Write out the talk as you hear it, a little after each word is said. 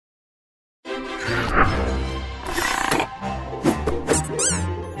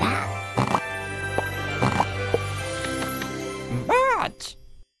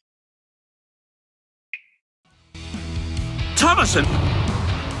Thomason!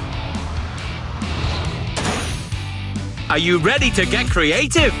 Are you ready to get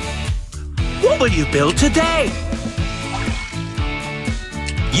creative? What will you build today?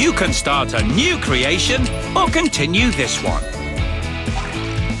 You can start a new creation or continue this one.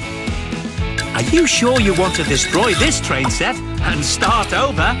 Are you sure you want to destroy this train set and start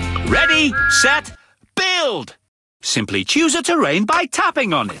over? Ready, set, build! Simply choose a terrain by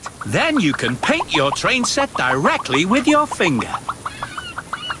tapping on it. Then you can paint your train set directly with your finger.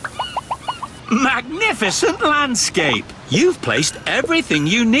 Magnificent landscape! You've placed everything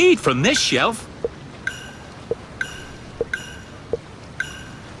you need from this shelf.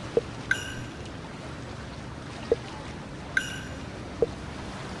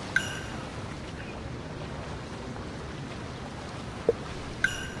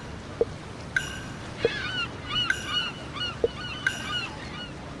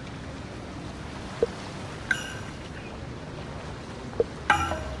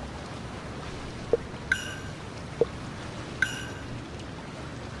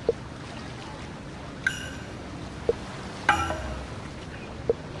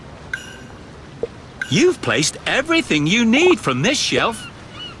 You've placed everything you need from this shelf.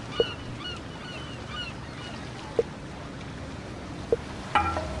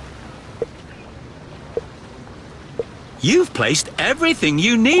 You've placed everything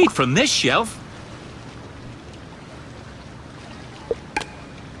you need from this shelf.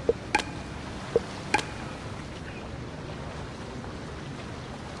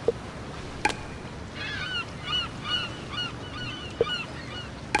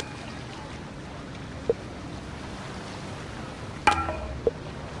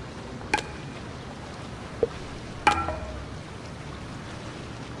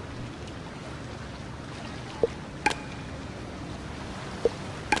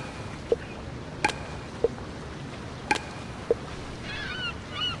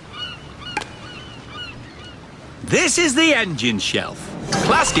 This is the engine shelf.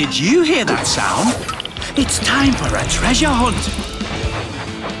 Class, did you hear that sound? It's time for a treasure hunt.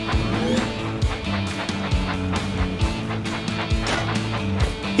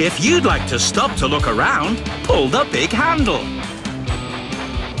 If you'd like to stop to look around, pull the big handle.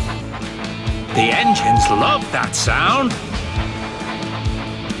 The engines love that sound.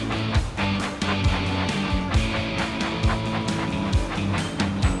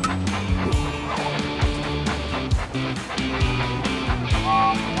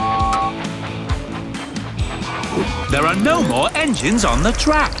 There are no more engines on the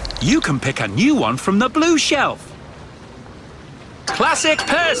track. You can pick a new one from the blue shelf. Classic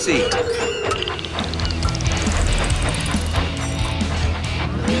Percy.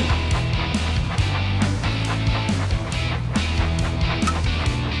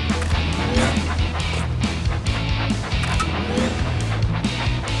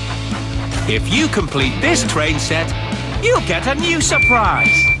 If you complete this train set, you'll get a new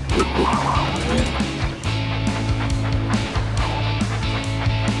surprise.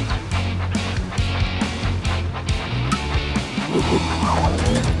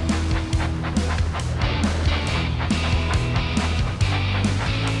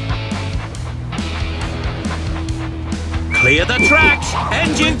 Clear the tracks!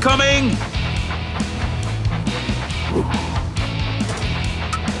 Engine coming!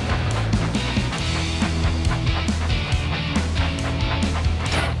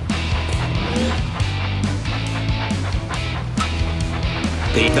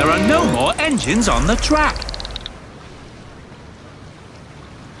 There are no more engines on the track.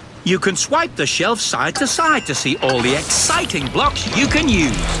 You can swipe the shelf side to side to see all the exciting blocks you can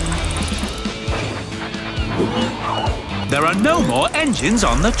use. There are no more engines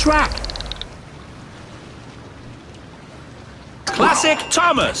on the track. Classic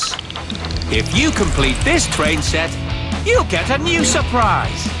Thomas. If you complete this train set, you'll get a new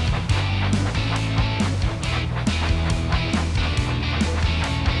surprise.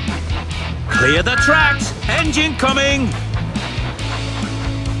 Clear the tracks! Engine coming!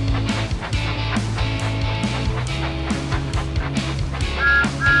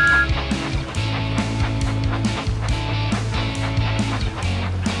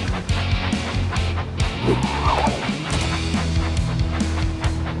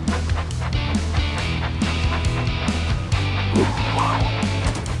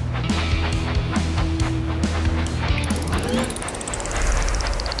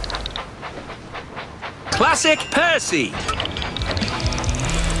 Classic Percy.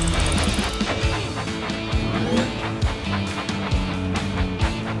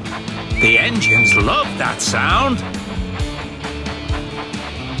 The engines love that sound.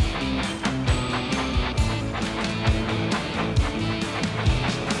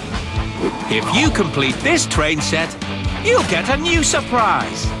 If you complete this train set, you'll get a new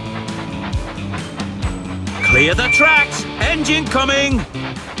surprise. Clear the tracks! Engine coming!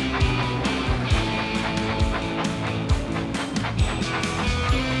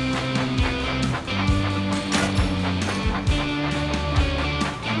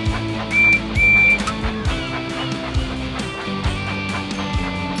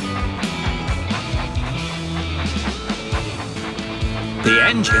 The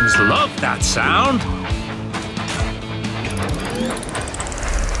engines love that sound.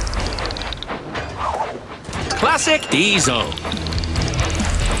 Classic diesel.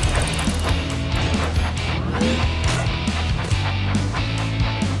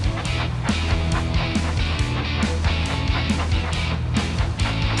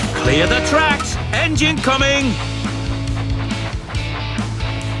 Clear the tracks. Engine coming.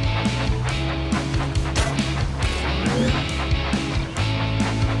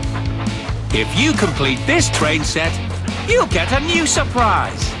 If you complete this train set, you'll get a new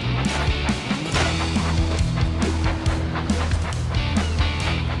surprise.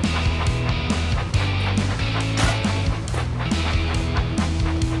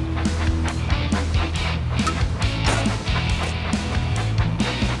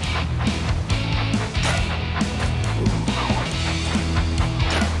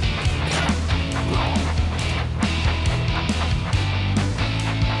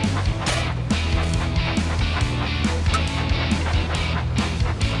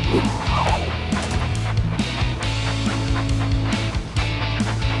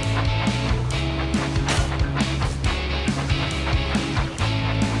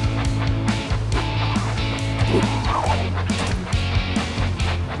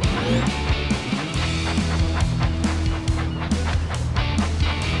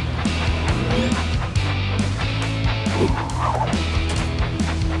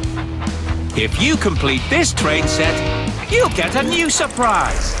 If you complete this train set, you'll get a new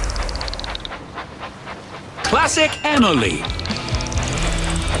surprise. Classic Emily.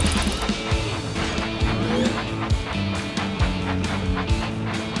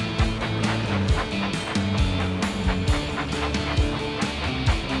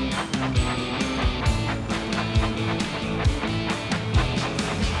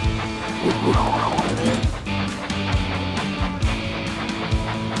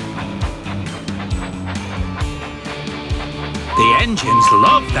 The engines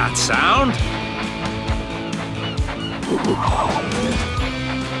love that sound.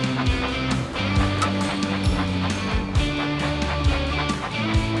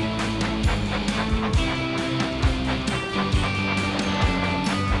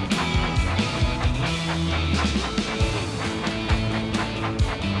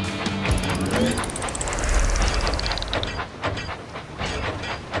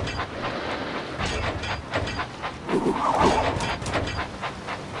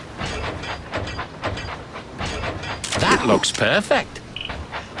 That looks perfect.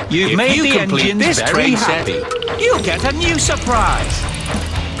 You've made the engines very happy. You'll get a new surprise.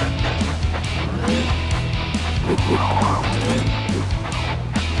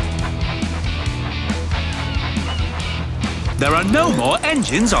 There are no more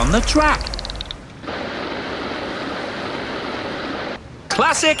engines on the track.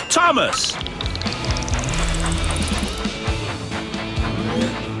 Classic Thomas.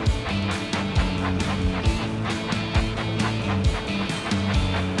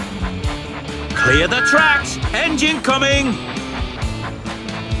 Clear the tracks! Engine coming!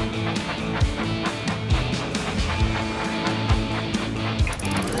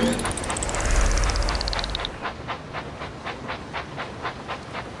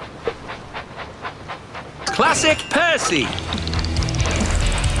 Classic Percy!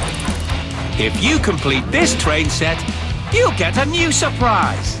 If you complete this train set, you'll get a new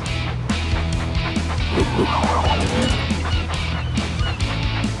surprise.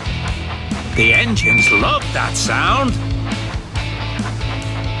 The engines love that sound.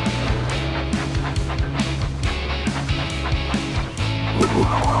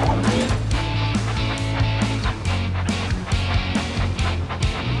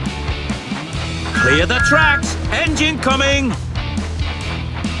 Clear the tracks. Engine coming.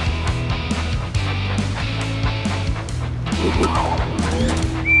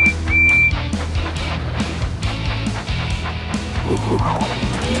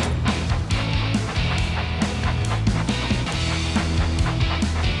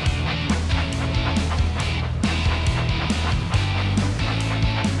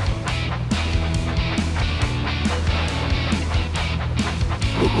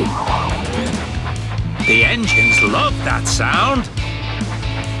 The engines love that sound.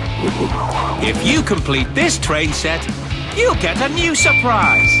 If you complete this train set, you'll get a new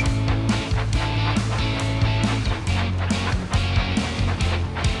surprise.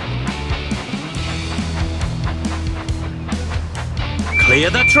 Clear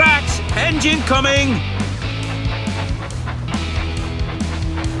the tracks! Engine coming!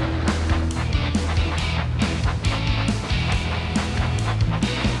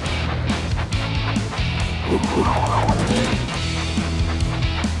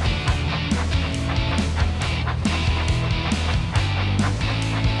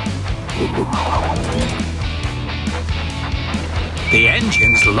 The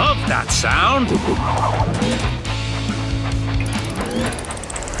engines love that sound.